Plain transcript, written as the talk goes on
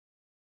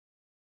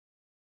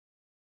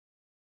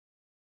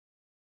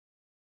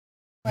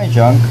My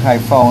junk, I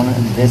found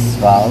this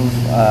valve.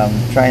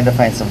 Trying to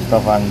find some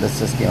stuff on this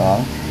just came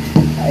along.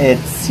 It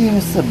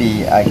seems to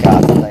be a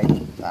gas type.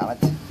 Damn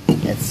it!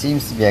 It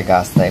seems to be a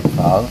gas type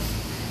valve.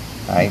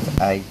 Right?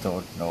 I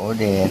don't know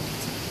that.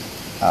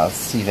 I'll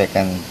see if I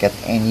can get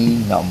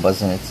any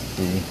numbers in it.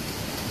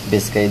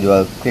 Basically, do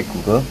a quick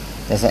Google.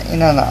 There's an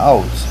in and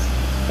out.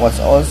 What's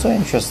also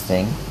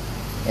interesting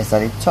is that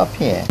the top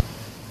here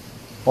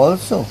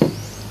also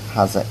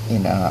has an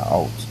in and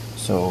out.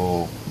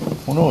 So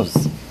who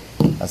knows?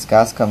 There's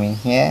gas coming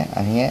here,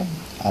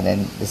 and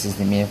then this is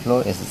the main flow.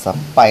 It's a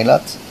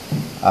pilot,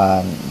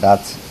 and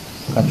that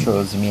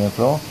controls the main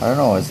flow. I don't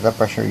know, is it a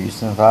pressure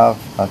reducing valve?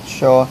 Not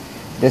sure.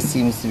 This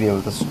seems to be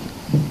able to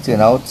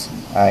turn out,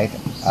 right?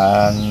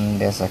 And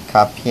there's a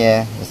cap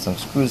here, there's some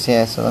screws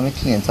here, so let me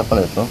clean it up a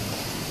little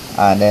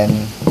and then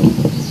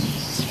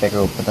see if I can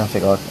open it and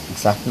figure out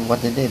exactly what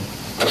they did.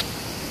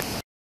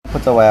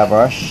 Put a wire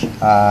brush,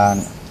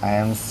 and I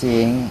am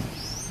seeing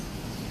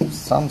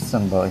some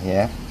symbol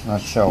here, not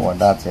sure what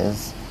that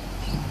is,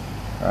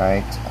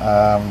 right?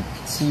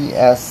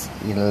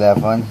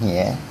 TS11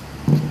 here,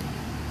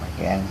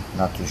 again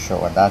not too sure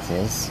what that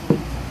is.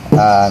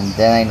 And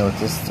then I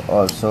noticed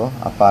also,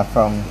 apart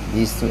from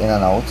these two in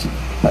and out,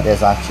 that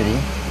there's actually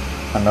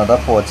another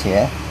port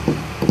here,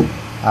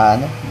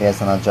 and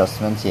there's an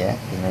adjustment here.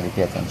 Didn't really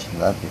pay attention to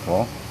that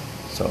before.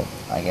 So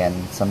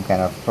again, some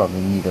kind of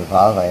probably needle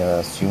valve, I would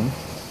assume.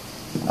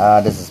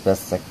 This is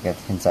best I can get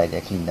inside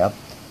there cleaned up.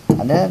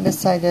 And then on this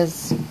side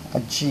there's a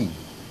G,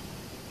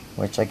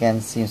 which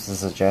again seems to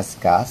suggest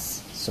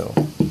gas. So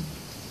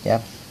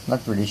yeah,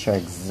 not really sure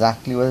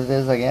exactly what it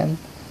is again.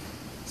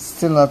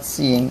 Still not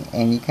seeing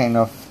any kind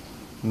of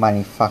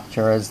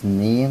manufacturer's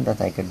name that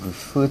I could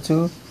refer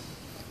to.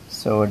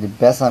 So the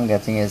best I'm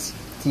getting is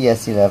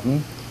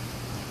TS11.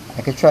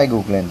 I could try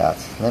googling that.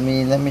 Let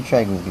me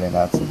try googling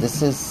that.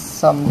 This is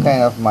some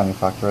kind of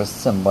manufacturer's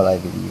symbol, I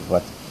believe,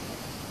 but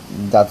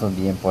that would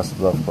be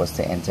impossible, of course,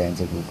 to enter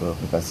into Google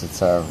because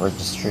it's a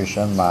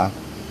registration mark.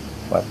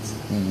 But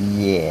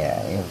yeah,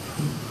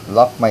 if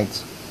luck might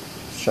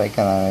strike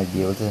and I might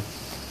be able to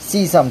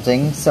see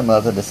something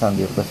similar to this and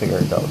be able to figure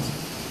it out.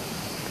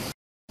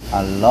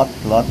 A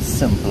lot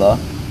simpler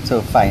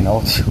to find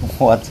out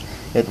what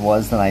it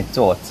was than I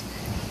thought.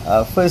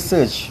 First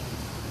search,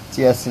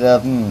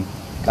 TS11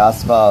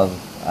 gas valve,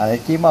 and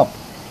it came up.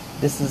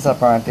 This is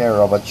apparently a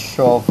Robert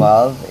Shaw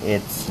valve.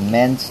 It's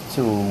meant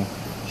to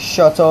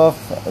shut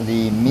off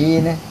the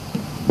main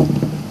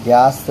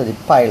gas to the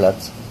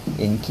pilot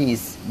in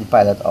case the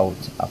pilot out.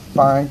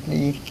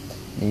 Apparently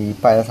the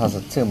pilot has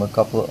a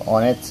thermocouple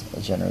on it.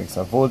 It generates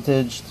a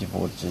voltage. The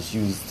voltage is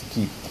used to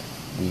keep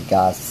the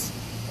gas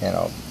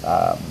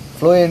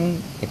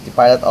flowing. If the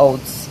pilot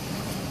out,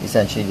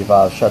 essentially the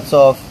valve shuts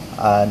off,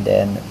 and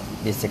then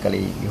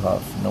basically you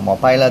have no more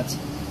pilot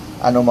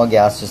and no more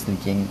gas just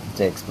leaking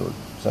to explode.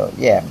 So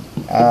yeah,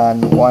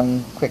 and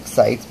one quick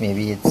site,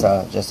 maybe it's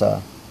just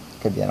a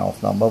could be an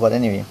off number, but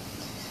anyway,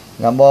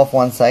 number of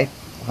one site,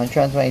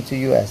 122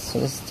 US. So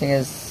this thing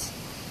is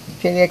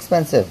fairly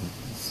expensive.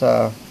 It's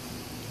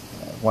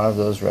one of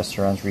those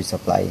restaurants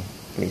resupply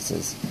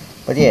places.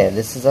 But yeah,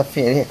 this is a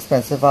fairly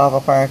expensive valve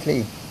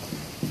apparently.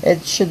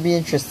 It should be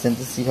interesting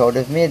to see how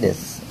they've made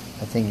this.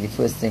 I think the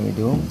first thing we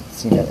do,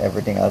 seeing that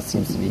everything else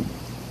seems to be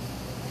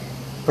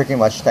pretty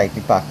much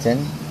tightly packed in.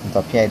 And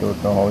up here I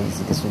don't know how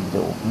easy this will be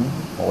to open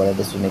or whether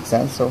this will make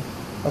sense. So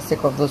let's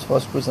take off those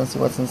 4 screws and see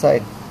what's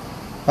inside.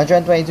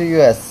 122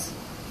 US,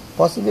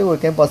 possibly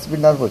working, possibly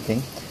not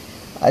working.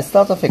 I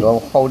start to figure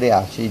out how they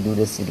actually do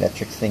this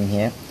electric thing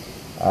here.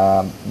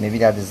 Maybe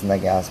that isn't a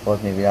gas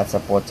port, maybe that's a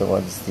port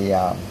towards the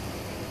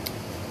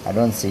I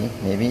don't see,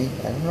 maybe,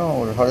 I don't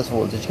know how this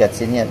voltage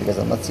gets in here because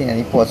I'm not seeing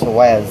any ports for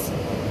wires.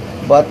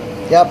 But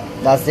yep,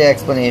 that's the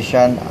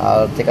explanation.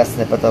 I'll take a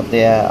snippet of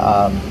their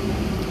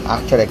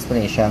actual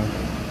explanation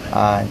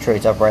and throw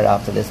it up right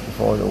after this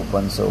before it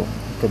opens, so it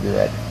could be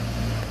read.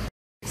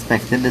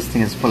 Expected, this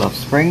thing is full of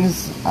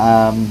springs.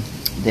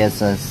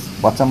 There's a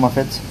bottom of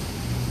it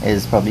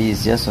is probably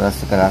easier, so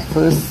let's look at that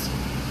first.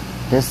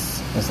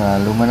 This is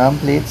an aluminum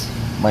plate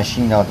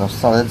machined out of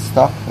solid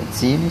stock, it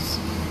seems,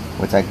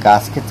 with a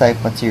gasket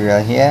type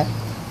material here,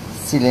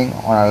 sealing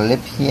on a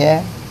lip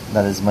here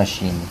that is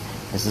machined.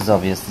 This is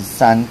obviously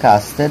sand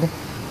casted,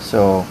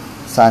 so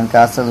sand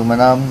cast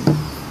aluminum.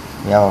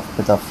 We have a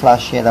bit of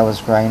flash here that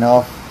was grind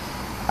off,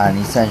 and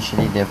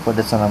essentially they put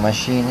this on a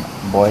machine,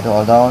 boiled it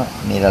all down,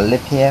 made a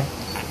lip here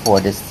for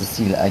this to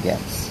seal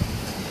against.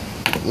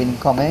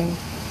 Incoming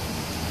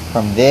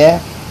from there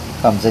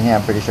comes in here,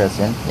 I'm pretty sure it's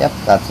in, yep,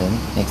 that's in,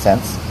 makes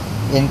sense.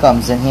 In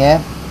comes in here,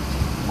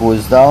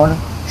 goes down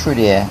through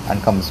there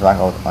and comes back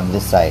out on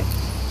this side.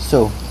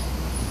 So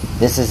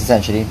this is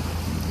essentially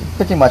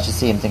pretty much the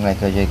same thing like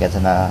you get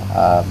in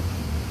a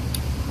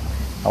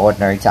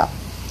ordinary tap.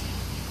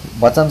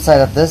 Bottom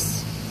side of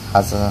this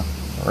has a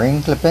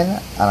ring clipping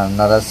and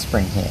another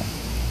spring here.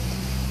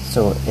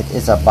 So it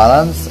is a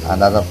balance,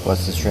 and that of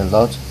course is drilled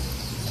out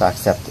to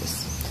accept this.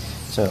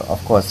 So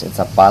of course it's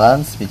a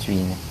balance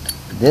between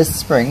this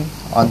spring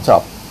on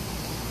top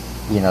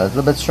being a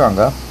little bit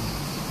stronger,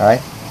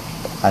 right?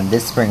 And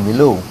this spring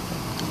below,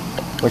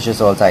 which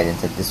is all tied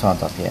into this one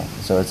top here.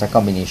 So it's a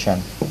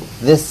combination.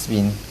 This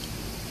being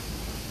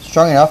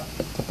strong enough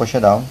to push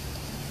it down,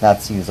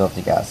 that seals off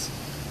the gas.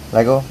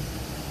 Lego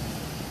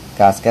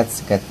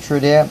gaskets get through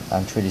there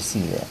and through the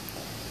seal there.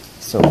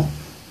 So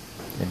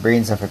the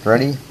brains of it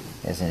ready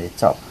is in the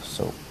top.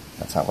 So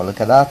let's have a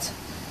look at that.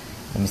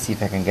 Let me see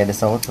if I can get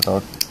this out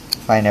without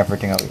finding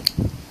everything away.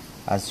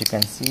 As you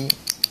can see,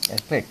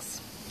 it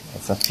clicks.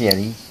 It's a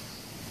fairly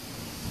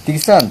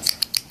decent,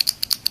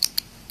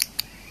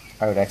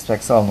 I would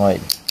expect,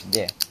 solenoid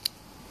there.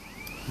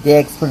 The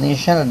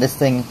explanation that this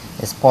thing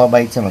is powered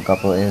by a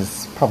thermocouple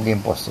is probably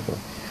impossible.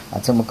 A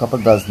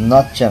thermocouple does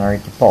not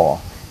generate the power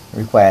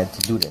required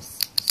to do this.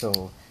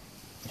 So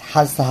it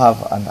has to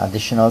have an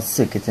additional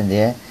circuit in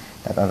there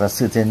that at a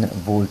certain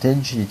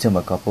voltage the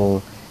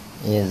thermocouple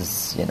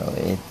is, you know,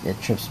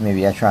 it trips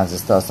maybe a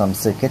transistor or some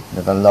circuit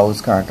that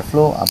allows current to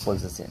flow and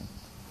pulls this in.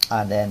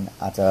 And then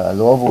at a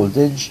lower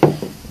voltage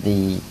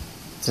the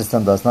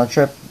system does not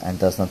trip and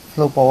does not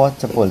flow power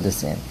to pull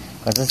this in,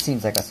 because this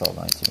seems like a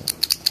solenoid to me.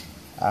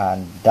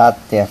 And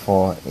that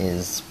therefore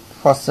is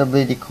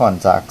possibly the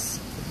contacts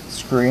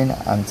screwing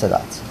onto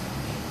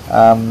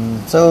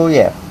that. So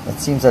yeah, it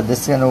seems that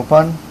this can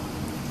open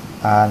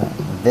and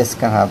this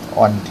can have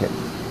on clip.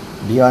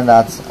 Beyond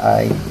that,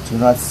 I do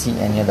not see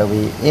any other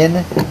way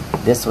in.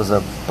 This was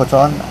a put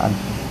on and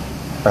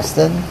pressed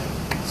in,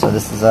 so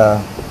this is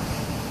a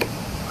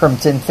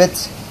crimped-in fit.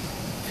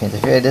 If you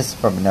interfere with this,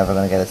 probably never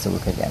going to get it to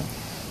work again.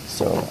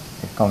 So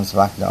it comes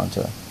back down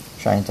to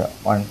trying to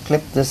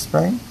unclip this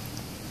spring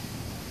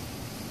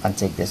and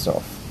take this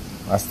off.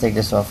 Let's take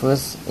this off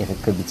first, if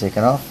it could be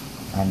taken off,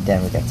 and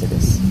then we get to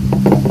this.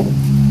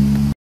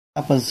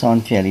 That was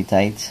on fairly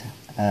tight.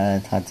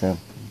 It had to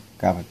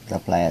grab it with the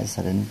pliers.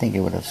 I didn't think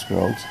it would have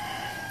screwed.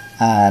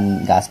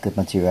 And gasket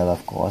material,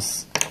 of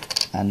course.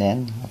 And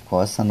then, of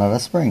course, another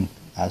spring.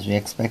 As we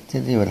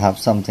expected, you would have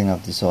something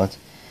of the sort.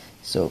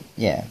 So,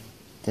 yeah,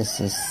 this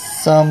is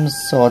some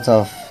sort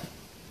of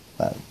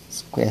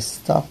square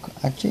stock.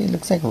 Actually, it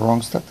looks like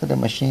wrong stock to the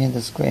machine in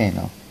the square, you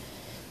know.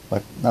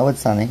 But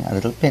notwithstanding, a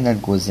little pin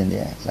that goes in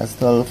there. Let's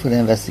do a little further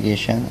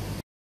investigation.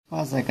 As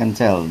far as I can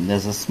tell,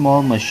 there's a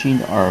small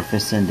machined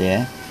orifice in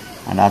there,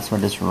 and that's where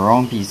this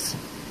round piece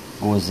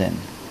goes in.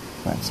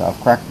 Right, so I've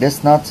cracked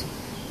this nut.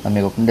 Let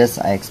me open this.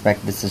 I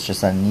expect this is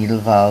just a needle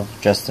valve,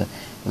 just to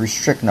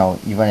restrict now.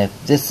 Even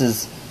if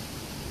this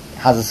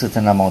has a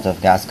certain amount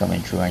of gas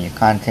coming through and you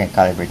can't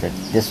calibrate it,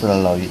 this will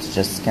allow you to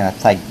just kind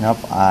of tighten up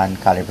and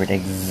calibrate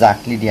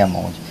exactly the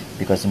amount,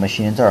 because the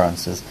machine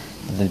tolerances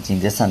between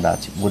this and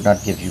that would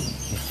not give you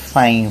the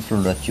fine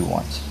flow that you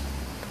want.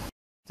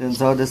 Turns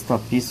out this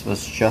top piece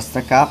was just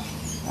a cap,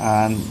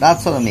 and that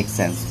sort of makes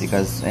sense,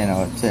 because, you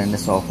know, turning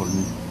this off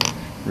wouldn't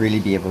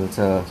really be able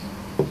to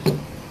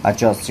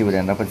adjust. You would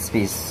end up with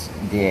space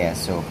there.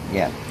 So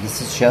yeah,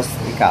 this is just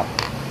the cap.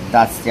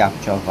 That's the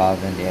actual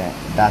valve in there.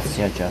 That's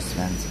the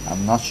adjustment.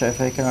 I'm not sure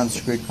if I can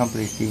unscrew it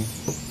completely.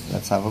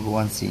 Let's have a go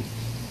and see.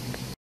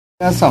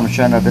 The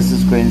assumption that this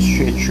is going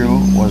straight through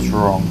was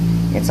wrong.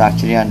 It's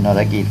actually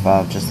another gate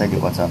valve, just like the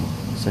bottom.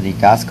 So the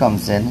gas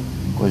comes in,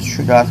 goes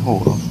through that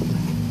hole,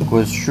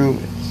 goes through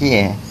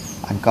here,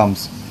 and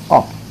comes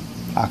up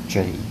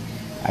actually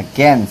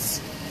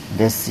against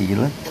this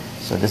seal.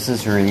 So this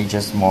is really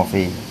just more of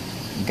a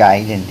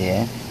guide in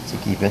there to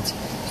keep it.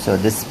 So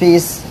this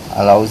space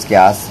allows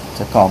gas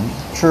to come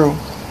through,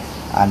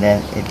 and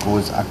then it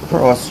goes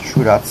across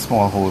through that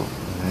small hole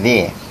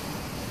there.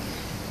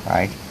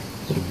 Right?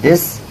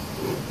 This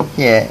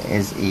here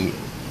is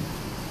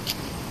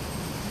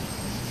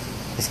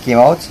this came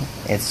out.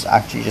 It's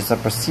actually just a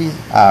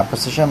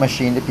precision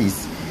machined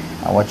piece,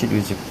 and what you do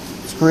is you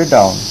screw it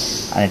down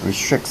and it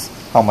restricts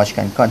how much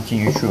can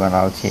continue through and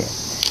out here.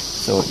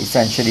 So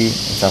essentially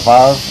it's a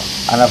valve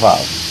and a valve,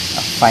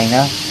 a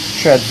finer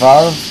thread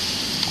valve,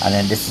 and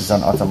then this is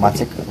an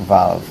automatic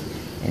valve,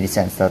 in the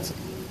sense that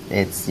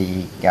it's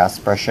the gas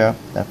pressure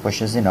that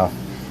pushes enough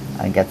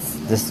and gets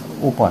this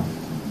open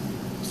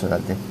so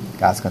that the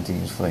gas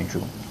continues flowing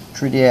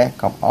through there,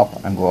 come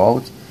up and go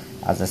out.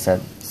 As I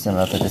said,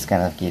 similar to this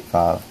kind of gate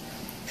valve,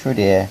 through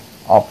there,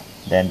 up,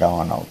 then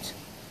down and out.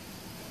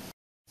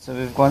 So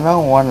we've gone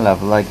down one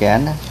level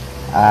again,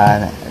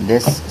 and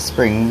this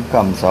spring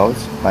comes out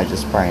by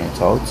just prying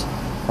it out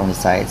from the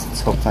sides.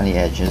 It's hooked on the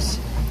edges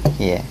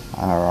here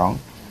and around,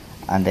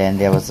 and then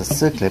there was a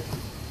circlip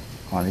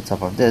on the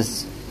top of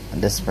this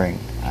and this spring,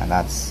 and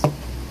that's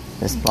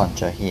this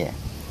plunger here.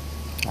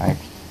 Right,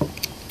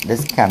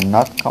 this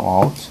cannot come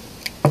out,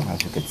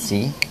 as you could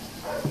see.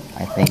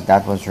 I think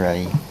that was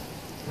really,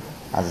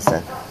 as I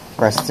said,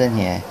 pressed in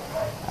here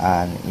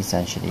and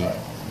essentially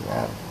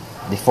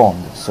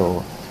deformed.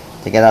 So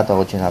to get that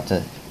out, you have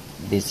to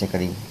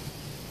basically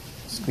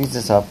squeeze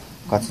this up,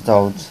 cut it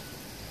out,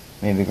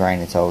 maybe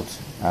grind it out,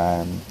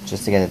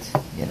 just to get it,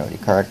 you know, the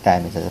correct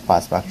timing as it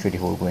pass back through the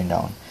hole going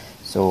down.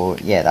 So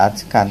yeah,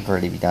 that can't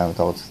really be done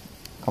without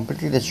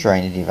completely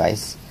destroying the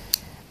device.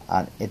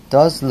 And it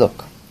does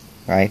look,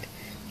 right,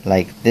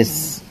 like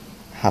this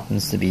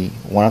happens to be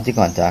one of the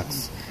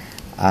contacts,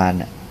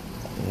 and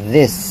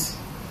this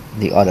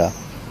the other.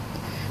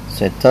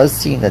 So it does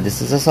seem that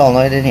this is a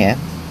solenoid in here.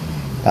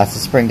 That's the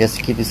spring just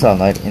to keep the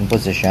solenoid in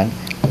position,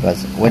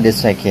 because when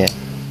this like here,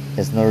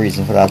 there's no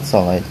reason for that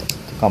solenoid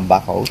to come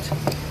back out.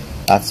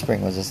 That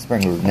spring was a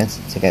spring magnet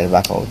to get it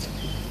back out.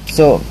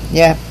 So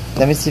yeah,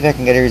 let me see if I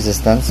can get a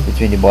resistance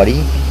between the body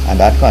and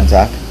that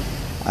contact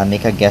and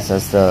make a guess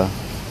as to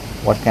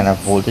what kind of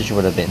voltage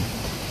would have been.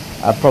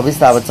 I'll probably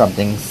start with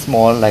something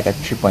small like a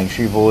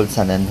 3.3 volts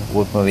and then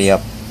work my way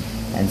up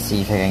and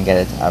see if I can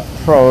get it. I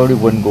probably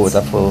wouldn't go with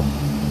a full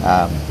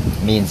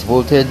mains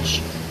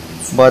voltage,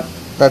 but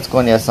let's go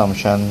on the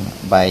assumption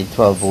by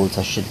 12 volts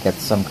I should get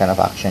some kind of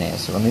action here.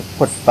 So let me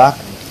put back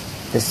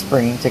the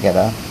spring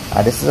together.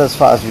 This is as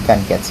far as we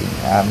can get in.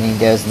 I mean,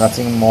 there's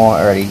nothing more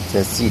already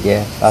to see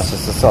there. That's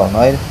just a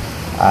solenoid,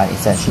 and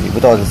essentially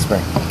without the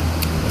spring,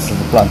 this is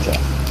the plunger.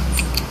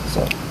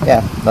 So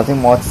yeah, nothing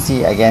more to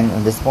see again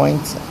at this point.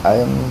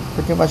 I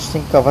pretty much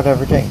think covered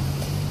everything.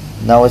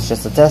 Now it's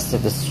just a test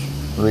if this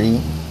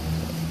really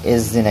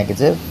is the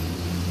negative,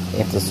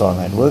 if the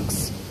solenoid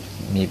works.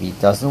 Maybe it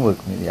doesn't work,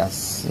 maybe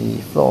that's the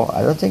flaw.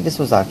 I don't think this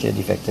was actually a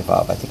defective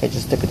valve. I think I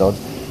just took it out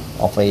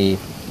of a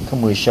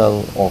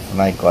commercial orphan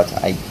I got.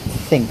 I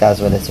think that's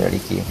where this really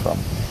came from.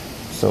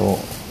 So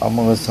I'm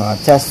just going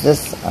to test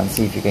this and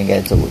see if you can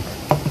get it to work.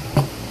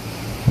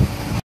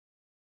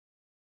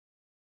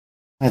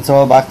 It's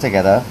all back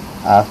together.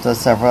 After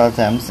several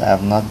attempts, I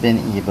have not been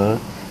able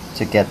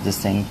to get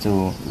this thing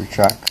to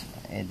retract.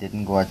 It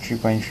didn't go at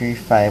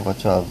 3.35 or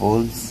 12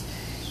 volts.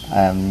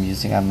 I'm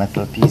using a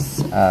metal piece,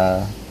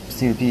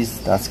 steel piece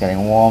that's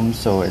getting warm,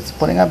 so it's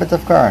pulling a bit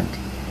of current.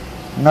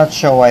 Not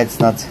sure why it's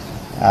not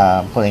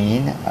pulling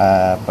in,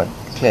 but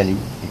clearly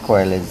the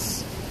coil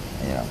is,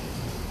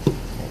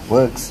 it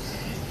works.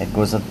 It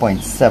goes at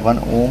 0.7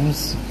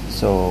 ohms,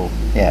 so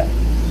yeah,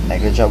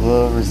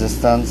 negligible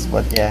resistance,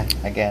 but yeah,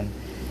 again,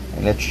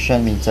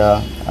 electrician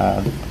meter,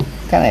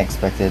 kind of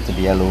expected it to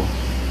be a low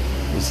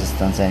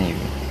resistance anyway.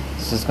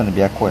 It's just going to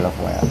be a coil of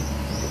wire.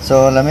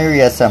 So let me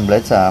reassemble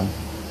it.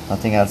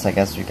 Nothing else I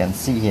guess you can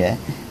see here,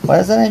 but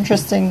it's an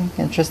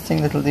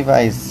interesting little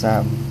device.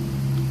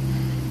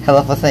 Hell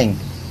of a thing.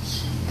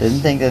 Didn't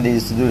think that they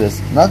used to do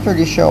this. Not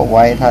really sure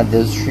why it had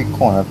those 3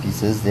 corner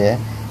pieces there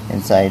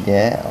inside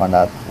there on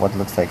that what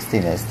looks like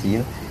stainless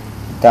steel.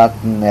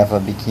 That never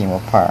became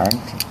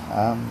apparent,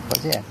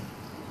 but yeah,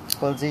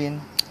 pulls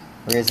in,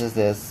 raises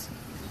this,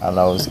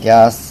 allows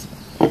gas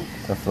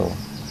to flow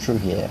through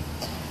here.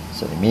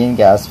 So the main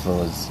gas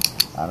flows,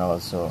 and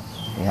also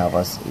we have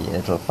a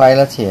little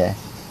pilot here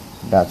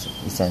that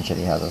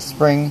essentially has a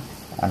spring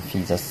and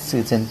feeds a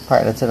certain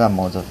piloted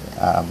amount of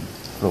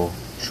flow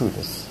through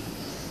this.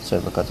 So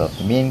it will cut off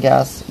the main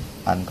gas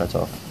and cut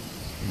off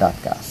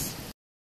that gas.